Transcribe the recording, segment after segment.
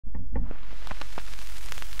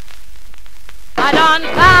I done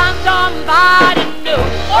found somebody new.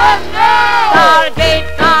 Oh no! Stargate,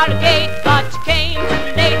 Stargate, but you came too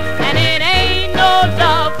late, and it ain't no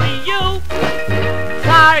love for you.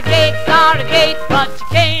 Stargate, Stargate, but you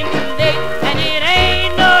came too late, and it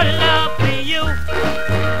ain't no love for you.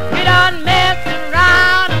 You done messed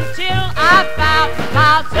around until I found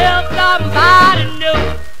myself somebody new.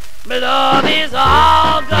 My love is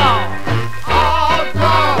all gone. All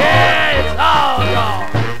gone. Yeah, it's all gone.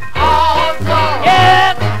 All gone.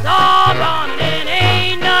 Yes, it's all gone, and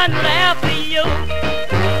ain't nothing left for you.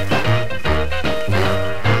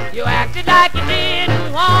 You acted like you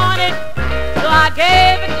didn't want it, so I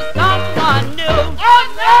gave it to someone new. Oh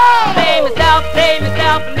no! Blame myself, and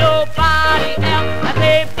nobody else. I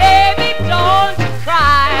say, baby, don't you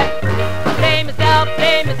cry. Blame myself,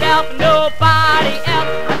 and nobody else.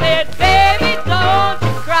 I said, baby, don't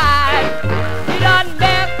you cry. You done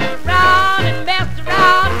messed around and messed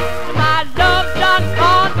around, so my love's done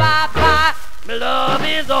gone bye-bye. My love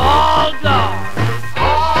is all gone.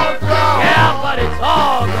 All gone. Yeah, but it's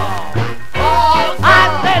all gone. All gone. I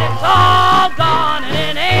said it's all gone, and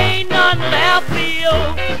it ain't nothing left for you.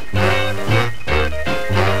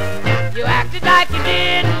 You acted like you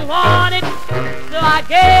didn't want it, so I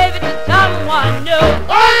gave it to someone new.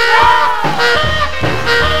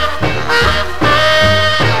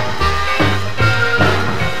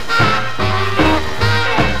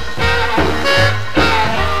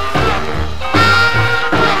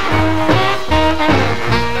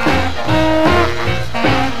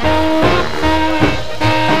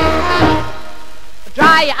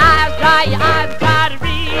 Dry your eyes, try to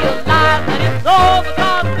realize that it's over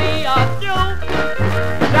 'cause we are through.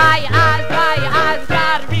 Dry your eyes,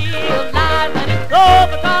 try to realize that it's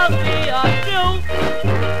over 'cause we are through.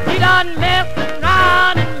 You done messed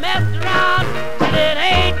around till it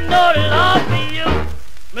ain't no love for you.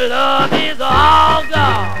 My love is all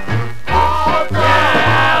gone. All gone.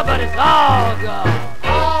 Yeah, but it's all gone.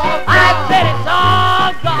 All gone. I said it's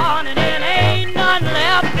all gone, and it ain't none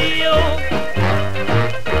left for you.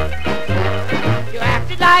 You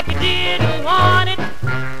acted like you didn't